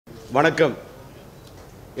வணக்கம்.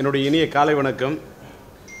 என்னுடைய இனிய காலை வணக்கம்.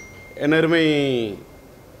 என்னருமை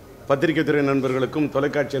பத்திரிகை துறை நண்பர்களுக்கும்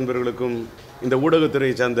தொலைக்காட்சி நண்பர்களுக்கும் இந்த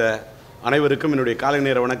ஊடகத்துறையை சார்ந்த அனைவருக்கும் என்னுடைய காலை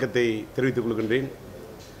நேர வணக்கத்தை தெரிவித்துக் கொள்கின்றேன்.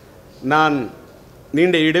 நான்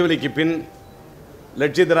நீண்ட இடைவெளிக்கு பின்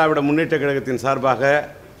லட்சிய திராவிட முன்னேற்ற கழகத்தின் சார்பாக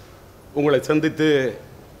உங்களை சந்தித்து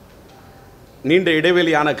நீண்ட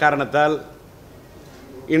இடைவெளியான காரணத்தால்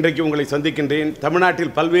இன்றைக்கு உங்களை சந்திக்கின்றேன்.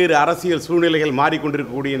 தமிழ்நாட்டில் பல்வேறு அரசியல் சூழ்நிலைகள்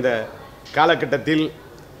மாறிக்கொண்டிருக்கக்கூடிய இந்த காலகட்டத்தில்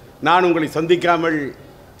நான் உங்களை சந்திக்காமல்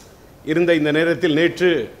இருந்த இந்த நேரத்தில்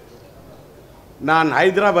நேற்று நான்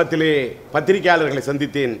ஹைதராபாத்திலே பத்திரிகையாளர்களை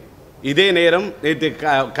சந்தித்தேன். இதே நேரம் நேற்று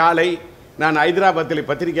காலை நான் ஹைதராபாத்திலே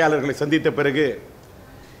பத்திரிகையாளர்களை சந்தித்த பிறகு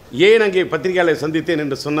ஏன் அங்கே பத்திரிகையாளரை சந்தித்தேன்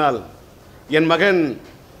என்று சொன்னால், என் மகன்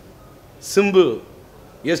சிம்பு,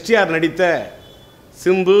 STR நடித்த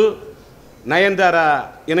சிம்பு, நயன்தாரா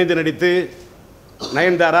இணைந்து நடித்து,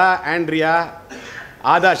 நயன்தாரா, ஆண்ட்ரியா,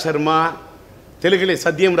 ஆதா சர்மா, தெலுங்கிலே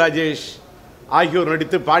சத்யம் ராஜேஷ் ஆகியோர்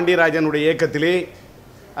நடித்து பாண்டியராஜனுடைய இயக்கத்திலே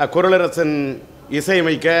குரலரசன்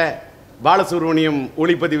இசையமைக்க, பாலசுப்ரமணியம்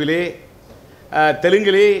ஒளிப்பதிவிலே,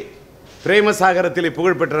 தெலுங்கிலே பிரேமசாகரத்திலே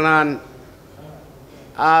புகழ்பெற்ற நான்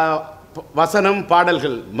வசனம்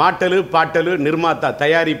பாடல்கள் மாட்டலு பாட்டலு நிர்மாத்தா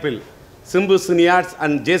தயாரிப்பில் சிம்பு சினியார்ட்ஸ்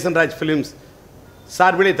அண்ட் ஜேசன்ராஜ் ஃபிலிம்ஸ்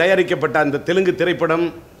சார்பிலே தயாரிக்கப்பட்ட அந்த தெலுங்கு திரைப்படம்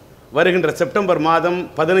வருகின்ற செப்டம்பர் மாதம்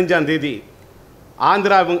 15ஆம் தேதி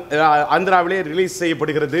ஆந்திராவிலே ரிலீஸ்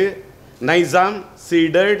செய்யப்படுகிறது. நைசாம்,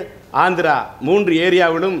 சீடட், ஆந்திரா 3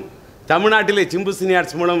 ஏரியாவிலும் தமிழ்நாட்டிலே சிம்பு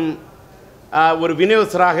சினியார்ட்ஸ் மூலம் ஒரு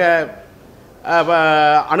விநியோகஸ்தராக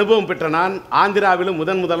அனுபவம் பெற்ற நான் ஆந்திராவிலும்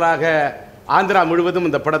முதலாக ஆந்திரா முழுவதும்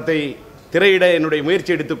இந்த படத்தை திரையிட என்னுடைய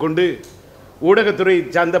முயற்சி எடுத்துக்கொண்டு ஊடகத்துறை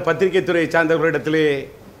சார்ந்த பத்திரிகை துறை சார்ந்தவர்களிடத்திலே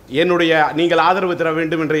என்னுடைய நீங்கள் ஆதரவு தர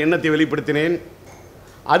வேண்டும் என்ற எண்ணத்தை வெளிப்படுத்தினேன்.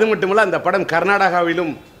 அது மட்டுமல்ல, அந்த படம்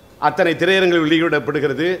கர்நாடகாவிலும் அத்தனை திரையரங்கில்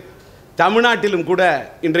வெளியிடப்படுகிறது. தமிழ்நாட்டிலும் கூட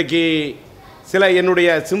இன்றைக்கு சில என்னுடைய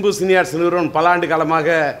சிம்பு சினியார்ட்ஸ் நிறுவனம் பல ஆண்டு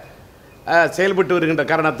காலமாக செயல்பட்டு வருகின்ற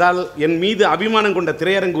காரணத்தால் என் மீது அபிமானம் கொண்ட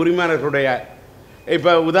திரையரங்கு உரிமையாளர்களுடைய,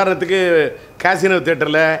 இப்போ உதாரணத்துக்கு காசினோ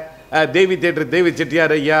தேட்டரில் தேவி தேட்டர் தேவி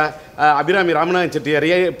செட்டியார் ஐயா, அபிராமி ராமநாதன் செட்டியார்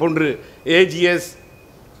ஐயா போன்று, AGS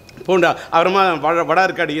போன்ற, அப்புறமா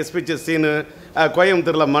வடார்காடு எஸ்பிச்சு சீனு,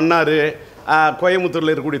 கோயம்புத்தூரில் மன்னார்,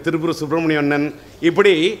 கோயம்புத்தூரில் இருக்கக்கூடிய திருப்பூர் சுப்பிரமணிய அண்ணன்,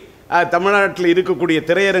 இப்படி தமிழ்நாட்டில் இருக்கக்கூடிய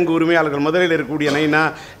திரையரங்கு உரிமையாளர்கள், முதலில் இருக்கக்கூடிய நைனா,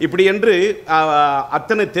 இப்படி என்று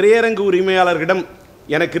அத்தனை திரையரங்கு உரிமையாளர்களிடம்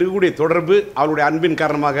எனக்கு இருக்கக்கூடிய தொடர்பு, அவருடைய அன்பின்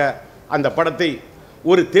காரணமாக அந்த படத்தை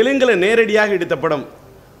ஒரு தெலுங்கில் நேரடியாக எடுத்த படம்.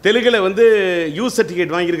 தெலுங்கில் யூ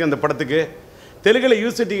சர்டிஃபிகேட் வாங்கியிருக்கேன் அந்த படத்துக்கு. தெலுங்கில்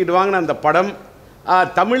யூ சர்டிஃபிகேட் வாங்கின அந்த படம்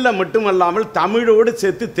தமிழில் மட்டுமல்லாமல் தமிழோடு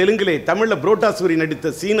சேர்த்து தெலுங்கிலே, தமிழில் புரோட்டாசூரி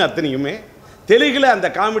நடித்த சீன் அத்தனையுமே தெலுங்கில் அந்த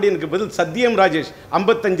காமெடியனுக்கு பதில் சத்யம் ராஜேஷ்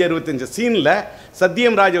 55-65 சீனில்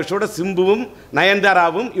சத்யம் ராஜேஷோட சிம்புவும்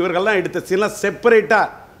நயன்தாராவும் இவர்கள்லாம் எடுத்த சீன்லாம்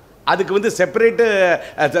செப்பரேட்டாக, அதுக்கு செப்பரேட்டு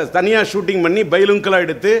தனியாக ஷூட்டிங் பண்ணி பைலுங்கெல்லாம்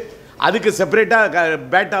எடுத்து, அதுக்கு செப்பரேட்டாக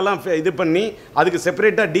பேட்டாலாம் இது பண்ணி, அதுக்கு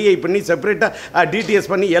செப்பரேட்டாக DI பண்ணி, செப்பரேட்டாக DTS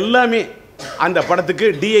பண்ணி, எல்லாமே அந்த படத்துக்கு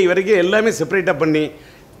DI வரைக்கும் எல்லாமே செப்பரேட்டாக பண்ணி,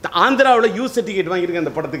 ஆந்திராவில் யூ சர்டிஃபிகேட் வாங்கியிருக்கேன்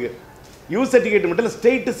அந்த படத்துக்கு. யூ சர்டிஃபிகேட் மட்டும் இல்லை,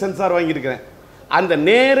 ஸ்டேட்டு சென்சார் வாங்கியிருக்கிறேன். அந்த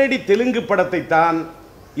நேரடி தெலுங்கு படத்தை தான்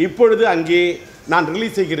இப்பொழுது அங்கே நான்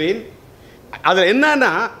ரிலீஸ் செய்கிறேன். அதில்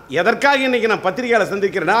என்னன்னா, எதற்காக இன்றைக்கி நான் பத்திரிகையாளர்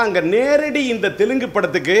சந்திக்கிறேன்னா, அங்கே நேரடி இந்த தெலுங்கு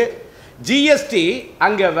படத்துக்கு GST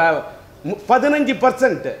அங்கே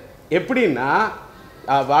 15%. எப்படின்னா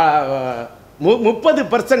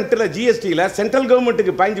 30% GSTயில் சென்ட்ரல்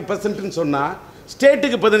கவர்மெண்ட்டுக்கு 15% சொன்னால்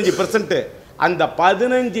ஸ்டேட்டுக்கு 15%. அந்த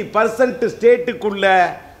 15% ஸ்டேட்டுக்குள்ள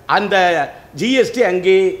அந்த GST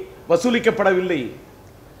அங்கே வசூலிக்கப்படவில்லை.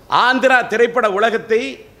 ஆந்திரா திரைப்பட உலகத்தை,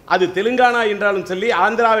 அது தெலுங்கானா என்றாலும் சரி,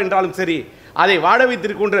 ஆந்திரா என்றாலும் சரி, அதை வாழ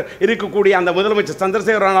வைத்திருக்கின்ற இருக்கக்கூடிய அந்த முதலமைச்சர்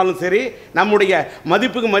சந்திரசேகர் ஆனாலும் சரி, நம்முடைய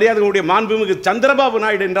மதிப்புக்கு மரியாதையுடைய மாண்புமிகு சந்திரபாபு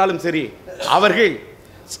நாயுடு என்றாலும் சரி, அவர்கள்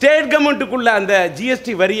ஸ்டேட் கவர்மெண்ட்டுக்குள்ள அந்த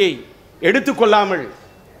GST வரியை எடுத்துக்கொள்ளாமல்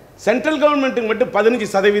சென்ட்ரல் கவர்மெண்ட்டுக்கு மட்டும்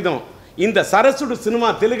 15%. இந்த சரசுடு சினிமா,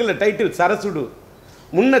 தெலுங்குல டைட்டில் சரசுடு,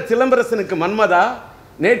 முன்ன சிலம்பரசனுக்கு மன்மதா,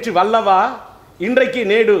 நேற்று வல்லவா, இன்றைக்கு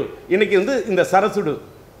நேடு, இன்னைக்கு இந்த சரசுடு.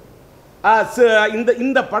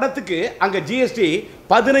 இந்த படத்துக்கு அங்கே GST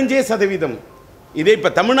 15%. இதே இப்போ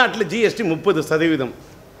தமிழ்நாட்டில் GST 30%.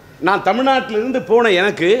 நான் தமிழ்நாட்டிலிருந்து போன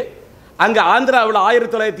எனக்கு அங்கே ஆந்திராவில்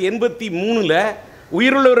 1983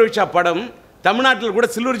 உயிருள்ள விஷா படம் தமிழ்நாட்டில் கூட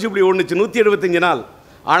சில்வர் ஜூப்ளி ஓடுச்சு 175 நாள்.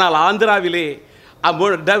 ஆனால் ஆந்திராவிலே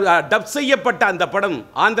டப் செய்யப்பட்ட அந்த படம்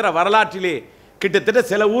ஆந்திரா வரலாற்றிலே கிட்டத்தட்ட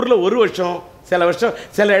சில ஊரில் 1 வருஷம், சில வருஷம்,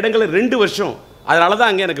 சில இடங்களில் 2 வருஷம். அதனால தான்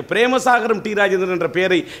அங்கே எனக்கு பிரேமசாகரம் T.Rajendar என்ற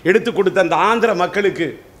பெயரை எடுத்து கொடுத்த அந்த ஆந்திர மக்களுக்கு,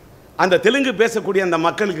 அந்த தெலுங்கு பேசக்கூடிய அந்த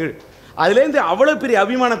மக்களுக்கு அதுலேருந்து அவ்வளோ பெரிய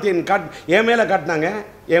அபிமானத்தை என் மேலே காட்டினாங்க,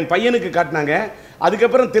 என் பையனுக்கு காட்டினாங்க.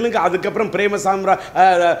 அதுக்கப்புறம் தெலுங்கு, அதுக்கப்புறம் பிரேம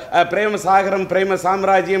சாகரம், பிரேம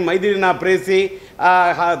சாம்ராஜ்யம், மைதிலினா பிரேசி,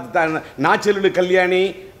 நாச்சலுடு கல்யாணி,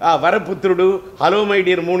 வரப்புத்ருடு, ஹலோ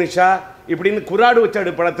மைடியர் மோனிஷா இப்படின்னு குராடு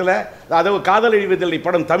வச்சாடு படத்தில், அதாவது காதல் எழுவதில்லை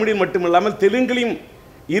படம் தமிழில் மட்டும் இல்லாமல் தெலுங்கிலையும்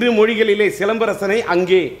இரு மொழிகளிலே சிலம்பரசனை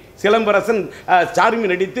அங்கே சிலம்பரசன் சார்மி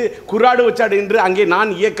நடித்து குராடு வச்சாடு என்று அங்கே நான்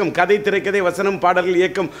இயக்கம், கதை திரைக்கதை வசனம் பாடல்கள்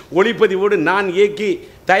இயக்கம் ஒளிப்பதிவோடு நான் இயக்கி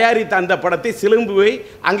தயாரித்த அந்த படத்தை சிலம்புவை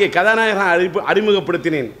அங்கே கதாநாயகன்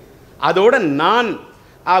அறிமுகப்படுத்தினேன். அதோடு நான்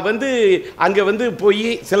அங்கே போய்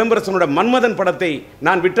சிலம்பரசனோட மன்மதன் படத்தை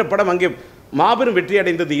நான் விட்ட படம் அங்கே மாபெரும் வெற்றி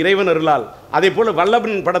அடைந்தது இறைவன் அருளால். அதே போல்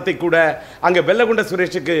வல்லபன் படத்தை கூட அங்கே வெள்ளகுண்ட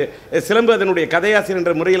சுரேஷுக்கு சிலம்பு அதனுடைய கதையாசிரியர்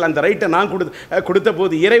என்ற முறையில் அந்த ரைட்டை நான் கொடுத்த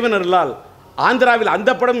போது இறைவன் அருளால் ஆந்திராவில் அந்த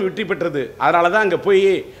படம் வெற்றி பெற்றது. அதனால தான் அங்கே போய்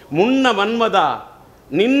முன்ன மன்மதா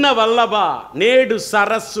நின்ன வல்லபா நேடு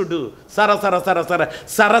சரசுடு சரசர சரசர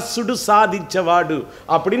சரசுடு சாதிச்சவாடு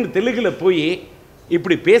அப்படின்னு தெலுங்கில் போய்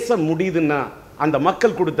இப்படி பேச முடியுதுன்னா அந்த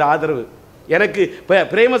மக்கள் கொடுத்த ஆதரவு. எனக்கு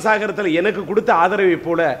பிரேமசாகரத்தில் எனக்கு கொடுத்த ஆதரவை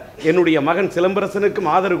போல என்னுடைய மகன் சிலம்பரசனுக்கும்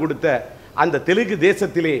ஆதரவு கொடுத்த அந்த தெலுங்கு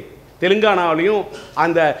தேசத்திலே, தெலுங்கானாவிலையும்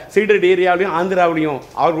அந்த சீடட் ஏரியாவிலையும் ஆந்திராவிலையும்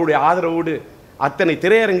அவர்களுடைய ஆதரவோடு அத்தனை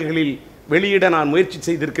திரையரங்குகளில் வெளியிட நான் முயற்சி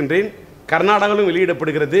செய்திருக்கின்றேன். கர்நாடகாவிலும்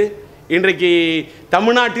வெளியிடப்படுகிறது. இன்றைக்கு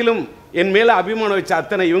தமிழ்நாட்டிலும் என் மேலே அபிமானம் வச்ச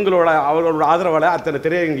அத்தனை அவர்களோட ஆதரவால் அத்தனை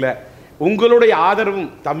திரையரங்கில் உங்களுடைய ஆதரவும்,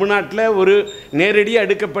 தமிழ்நாட்டில் ஒரு நேரடியாக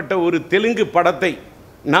எடுக்கப்பட்ட ஒரு தெலுங்கு படத்தை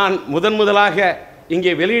நான் முதலாக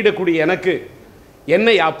இங்கே வெளியிடக்கூடிய எனக்கு,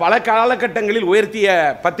 என்னை பல காலகட்டங்களில் உயர்த்திய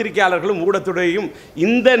பத்திரிகையாளர்களும் ஊடகத்துறையும்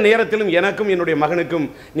இந்த நேரத்திலும் எனக்கும் என்னுடைய மகனுக்கும்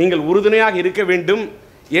நீங்கள் உறுதுணையாக இருக்க வேண்டும்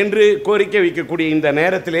என்று கோரிக்கை வைக்கக்கூடிய இந்த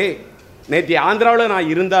நேரத்திலே, நேற்று ஆந்திராவில்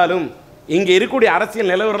நான் இருந்தாலும் இங்கே இருக்கக்கூடிய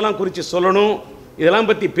அரசியல் நிலவரெல்லாம் குறித்து சொல்லணும், இதெல்லாம்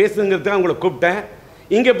பற்றி பேசுங்கிறதுக்கு அவங்கள கூப்பிட்டேன்.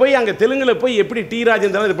 இங்கே போய் அங்கே தெலுங்கில் போய் எப்படி டி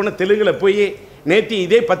ராஜேந்திரன் இது பண்ண தெலுங்கில் போய் நேற்று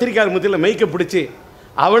இதே பத்திரிகையாளர் மத்தியில் மைக்க பிடிச்சி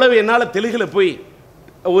அவ்வளவு என்னால் தெலுங்கில் போய்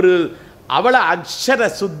ஒரு அவளை அக்ஷர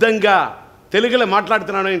சுத்தங்கா தெலுங்கில்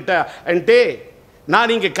மாట్లాடுத்தினானே అంటే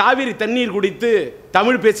நான் இங்கே காவிரி தண்ணீர் குடித்து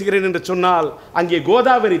தமிழ் பேசுகிறேன் என்று சொன்னால் அங்கே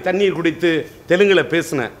கோதாவரி தண்ணீர் குடித்து தெலுங்கில்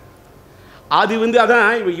பேசினேன். அது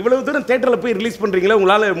அதான் இவ்வளவு தூரம் தேட்டரில் போய் ரிலீஸ் பண்ணுறீங்களா,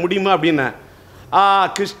 உங்களால் முடியுமா அப்படின்னா,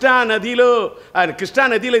 కృష్ణా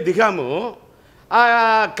నదిలో దిగాము,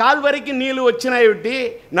 కాలు వరకు నీళ్ళు వచ్చినాయి ఏమిటి,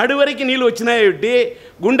 నడు వరకు నీళ్ళు వచ్చినాయి ఏమిటి,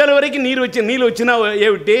 గుండెల వరకు నీళ్ళు వచ్చినా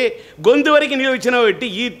ఏమిటి, గొంతు వరకు నీళ్ళు వచ్చినా ఏమిటి,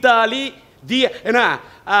 ఈతాలి ஏன்னா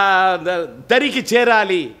தறிக்கு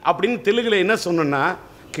சேராலி அப்படின்னு தெலுங்கில் என்ன சொன்னோன்னா,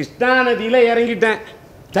 கிருஷ்ணா நதியில் இறங்கிட்டேன்,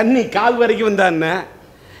 தண்ணி கால் வரைக்கும் வந்தான்னு,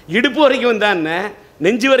 இடுப்பு வரைக்கும் வந்தான்னு,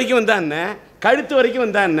 நெஞ்சு வரைக்கும் வந்தான்னு, கழுத்து வரைக்கும்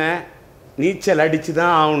வந்தான்னு, நீச்சல் அடித்து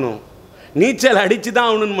தான் ஆகணும், நீச்சல் அடித்து தான்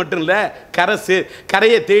ஆகணும்னு மட்டும் இல்லை,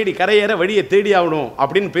 கரையை தேடி கரையேற வழியை தேடி ஆகணும்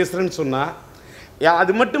அப்படின்னு பேசுகிறேன்னு சொன்னால்,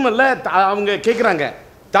 அது மட்டுமல்ல அவங்க கேட்குறாங்க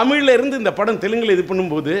தமிழில் இருந்து இந்த படம் தெலுங்கில் இது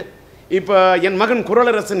பண்ணும்போது, இப்போ என் மகன்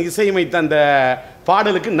குரலரசன் இசையமைத்த அந்த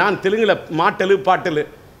பாடலுக்கு நான் தெலுங்கில் பாட்டலு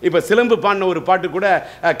இப்போ சிலம்பு பாடின ஒரு பாட்டு கூட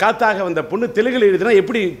காத்தாக வந்த பொண்ணு தெலுங்கில் எழுதுனா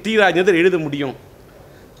எப்படி டி ராஜேந்தர் எழுத முடியும்?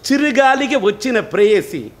 చిరుగాలికి వచ్చిన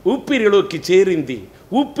ప్రేయసి ఊపిరిలోకి చేరింది,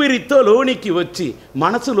 ఊపిరితో లోనికి వచ్చి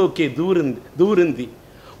మనసులోకి దూరింది,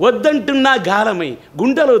 వద్దంటున్నా గాలమై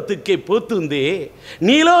గుండెలో తిక్కే పోతుంది,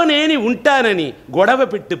 నీలో నేను ఉంటానని గొడవ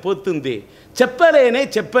పెట్టి పోతుంది, చెప్పలేనే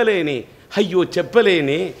అయ్యో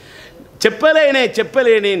చెప్పలేనే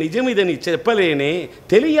నిజమిదని చెప్పలేనే,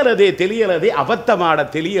 తెలియలదే అబద్ధమాడ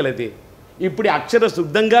తెలియలదే. இப்படி அக்ஷர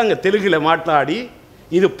சுத்தங்க அங்கே தெலுங்கில் மாట్లాடி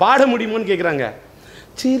இது பாட முடியுமோன்னு கேட்குறாங்க.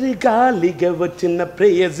 చిరుగాలిగా వచ్చిన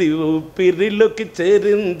ప్రేయసి ఊపిరిలోకి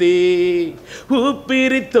చేరింది,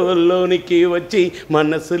 ఊపిరితోలోనికి వచ్చి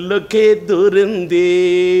మనసులోకే దూరింది,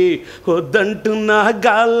 వద్దంటున్న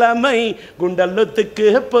గాలమై గుండెల్లో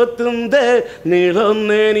తిక్కిపోతుంది, నీలో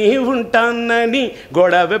నేను ఉంటానని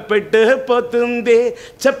గొడవ పెట్టిపోతుంది,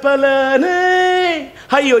 చెప్పలేనే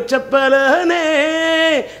అయ్యో చెప్పలేని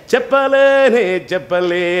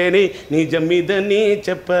నిజమిదని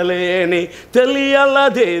చెప్పలేని,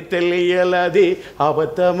 తెలియలదే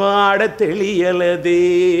அபத்தமாட தெளியலதே.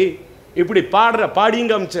 இப்படி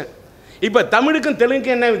பாடிங்க அமிச்சேன். இப்போ தமிழுக்கும்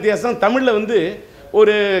தெலுங்குக்கும் என்ன வித்தியாசம்? தமிழில்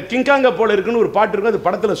ஒரு கிங்காங்க போல இருக்குன்னு ஒரு பாட்டு இருக்கும், அது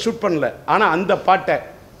படத்தில் ஷூட் பண்ணல. ஆனால் அந்த பாட்டை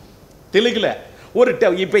தெலுங்கில்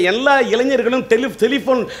இப்போ எல்லா இளைஞர்களும்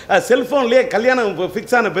செல்ஃபோன்லேயே கல்யாணம்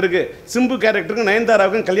ஃபிக்ஸ் ஆன பிறகு, சிம்பு கேரக்டருக்கும்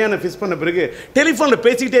நயன்தாராவுக்கும் கல்யாணம் ஃபிக்ஸ் பண்ண பிறகு டெலிஃபோனில்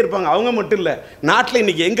பேசிக்கிட்டே இருப்பாங்க. அவங்க மட்டும் இல்லை, நாட்டில்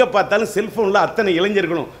இன்றைக்கி எங்கே பார்த்தாலும் செல்ஃபோனில் அத்தனை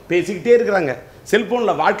இளைஞர்களும் பேசிக்கிட்டே இருக்கிறாங்க,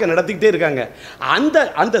 செல்ஃபோனில் வாழ்க்கை நடத்திக்கிட்டே இருக்காங்க.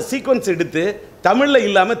 அந்த சீக்வன்ஸ் எடுத்து தமிழில்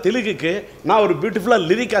இல்லாமல் தெலுங்குக்கு நான் ஒரு பியூட்டிஃபுல்லாக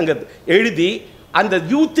லிரிக் அங்கே எழுதி அந்த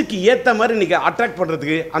யூத்துக்கு ஏற்ற மாதிரி இன்றைக்கி அட்ராக்ட்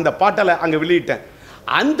பண்ணுறதுக்கு அந்த பாட்டால் அங்கே வெளியிட்டேன்.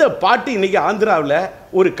 அந்த பாட்டு இன்றைக்கி ஆந்திராவில்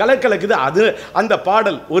ஒரு கலக்கலக்குது. அது அந்த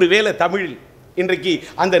பாடல் ஒருவேளை தமிழில் இன்றைக்கு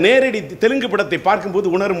அந்த நேரடி தெலுங்கு படத்தை பார்க்கும்போது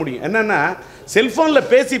உணர முடியும். என்னென்னா, செல்ஃபோனில்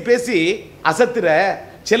பேசி பேசி அசத்துற,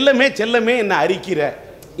 செல்லமே செல்லமே என்ன அரிக்கிற,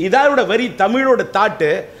 இதோட வரி தமிழோட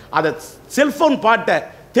தாட்டு. அதை செல்ஃபோன் பாட்டை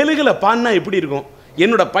தெலுங்கில் பாடினா எப்படி இருக்கும்?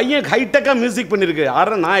 என்னோட பையன் ஹைடெக்காக மியூசிக் பண்ணியிருக்கு.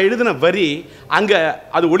 ஆனால் நான் எழுதின வரி அங்கே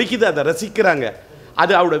அது ஒலிக்குது, அதை ரசிக்கிறாங்க.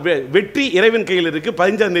 அது அவரோட வெற்றி இறைவன் கையில் இருக்குது,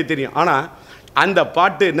 15 தெரியும். ஆனால் அந்த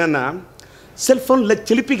பாட்டு என்னென்னா, సెల్ఫోన్ల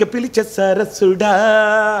చిలిపిగా పిలిచే సరసుడా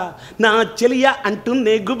నా చెలియా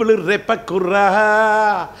అంటూనే గుబులు రేపకుర్రా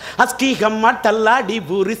అస్కీగా మాటలాడి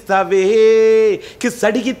ఊరిస్తావే కిస్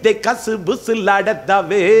అడిగితే కసు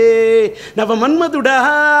బుసులాడతావే నవ మన్మధుడా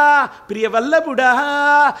ప్రియ వల్లభుడా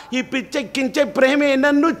ఈ పిచ్చెక్కించే ప్రేమే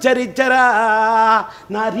నన్ను చరిచరా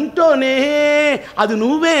నా రింగ్టోనే అది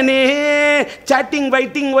నువ్వేనే చాటింగ్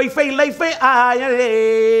వైటింగ్ వైఫై లైఫై ఆయే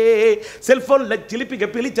సెల్ఫోన్ల చిలిపిగా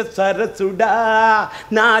పిలిచే సరసుడా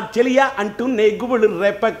నా చెలియా అంటూ నెగుబులు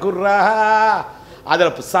రేపకుర్రా.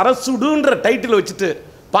 அதில் சரசுடுன்ற டைட்டில் வச்சுட்டு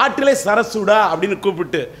பாட்டிலே சரசுடா அப்படின்னு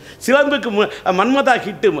கூப்பிட்டு சிலம்புக்கு மன்மதா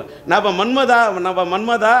ஹிட்டு நவ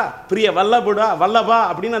மன்மதா பிரிய வல்லபா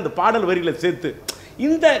அப்படின்னு அந்த பாடல் வரிகளை சேர்த்து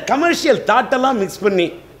இந்த கமர்ஷியல் தாட்டெல்லாம் மிக்ஸ் பண்ணி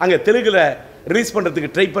அங்கே தெலுங்கில் ரிலீஸ் பண்ணுறதுக்கு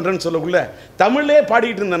ட்ரை பண்ணுறேன்னு சொல்லக்குள்ள தமிழ்லே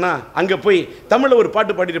பாடிட்டு இருந்தேன்னா அங்கே போய் தமிழில் ஒரு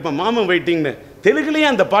பாட்டு பாடிட்டு இருப்பேன், மாமன் வெயிட்டிங்னு.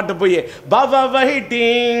 தெலுங்குலேயும் அந்த பாட்டை போய் பாபா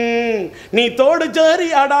வெயிட்டிங் நீ தோடு ஜோரி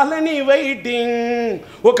ஆடால நீ வெயிட்டிங்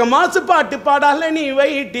ఒక మాసు పాటు పాడాల నీ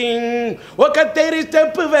వెయిటింగ్ ఒక తెరి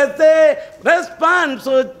స్టెప్ వేస్తే ரெஸ்பான்ஸ்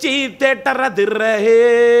వచ్చి தேட்டர் அதிர்றே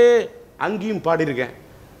அங்கேயும் பாடியிருக்கேன்.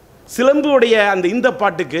 சிலம்புடைய அந்த இந்த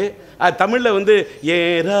பாட்டுக்கு தமிழில் வந்து ஏ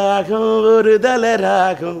ராகம் ஒரு தல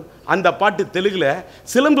ராகம் அந்த பாட்டு தெலுங்கில்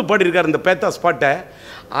சிலம்பு பாடியிருக்கார் அந்த பேத்தாஸ் பாட்டை.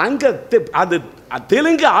 அங்கே அது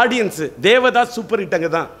Telugu audience Devadas super hit அங்கே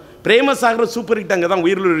தான், பிரேமசாகர் சூப்பர் ஹிட் அங்கே தான்,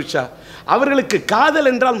 உயிரிழா அவர்களுக்கு காதல்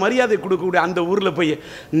என்றால் மரியாதை கொடுக்கக்கூடிய அந்த ஊரில் போய்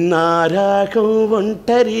நாராகம்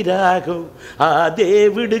ஒண்டரி ராகம் ఆ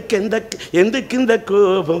దేవుడికి ఎందుకు இந்த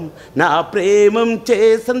கோபம் నా ప్రేమం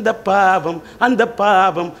చేసంద పాపం அந்த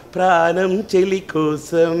பாவம் பிராணம் செலி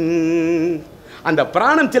கோசம். அந்த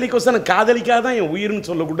பிராணம் செலி கோசம் காதலிக்காக தான் என் உயிர்னு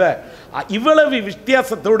சொல்லக்கூட இவ்வளவு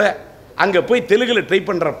வித்தியாசத்தோட அங்கே போய் தெலுங்கில் ட்ரை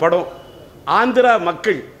பண்ணுற படம். ஆந்திரா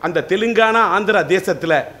மக்கள் அந்த தெலுங்கானா ஆந்திரா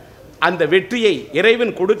தேசத்தில் அந்த வெற்றியை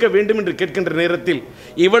இறைவன் கொடுக்க வேண்டும் என்று கேட்கின்ற நேரத்தில்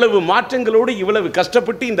இவ்வளவு மாற்றங்களோடு இவ்வளவு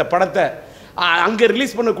கஷ்டப்பட்டு இந்த படத்தை அங்கே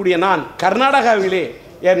ரிலீஸ் பண்ணக்கூடிய நான், கர்நாடகாவிலே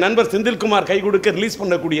என் நண்பர் செந்தில்குமார் கை கொடுக்க ரிலீஸ்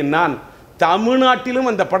பண்ணக்கூடிய நான், தமிழ்நாட்டிலும்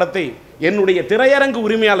அந்த படத்தை என்னுடைய திரையரங்கு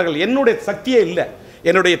உரிமையாளர்கள், என்னுடைய சக்தியே இல்லை,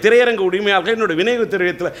 என்னுடைய திரையரங்கு உரிமையாளர்கள் என்னுடைய விநியோக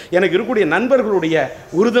திரையத்தில் எனக்கு இருக்கக்கூடிய நண்பர்களுடைய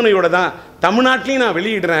உறுதுணையோடு தான் தமிழ்நாட்டிலையும் நான்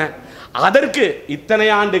வெளியிடுறேன். அதற்கு இத்தனை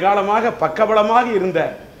ஆண்டு காலமாக பக்கபலமாக இருந்த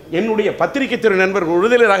என்னுடைய பத்திரிகை துறை நண்பர்கள்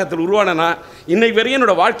விடுதலை ராகத்தில் உருவானனா இன்னைக்கு வரையும்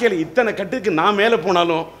என்னோட வாழ்க்கையில் இத்தனை கட்டுக்கு நான் மேலே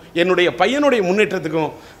போனாலும் என்னுடைய பையனுடைய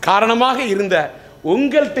முன்னேற்றத்துக்கும் காரணமாக இருந்த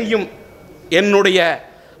உங்கள்கிட்டையும் என்னுடைய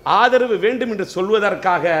ஆதரவு வேண்டும் என்று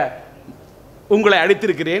சொல்வதற்காக உங்களை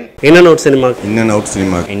அழைத்திருக்கிறேன். இன்னனவுட் சினிமா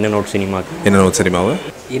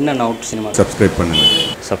சப்ஸ்கிரைப் பண்ணுங்க.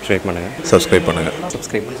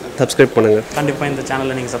 கண்டிப்பா இந்த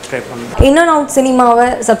சேனலை நீங்க சப்ஸ்கிரைப் பண்ணுங்க. இன்னனவுட் சினிமாவை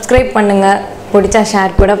சப்ஸ்கிரைப் பண்ணுங்க. பிடிச்சா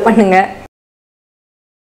ஷேர் கூட பண்ணுங்க.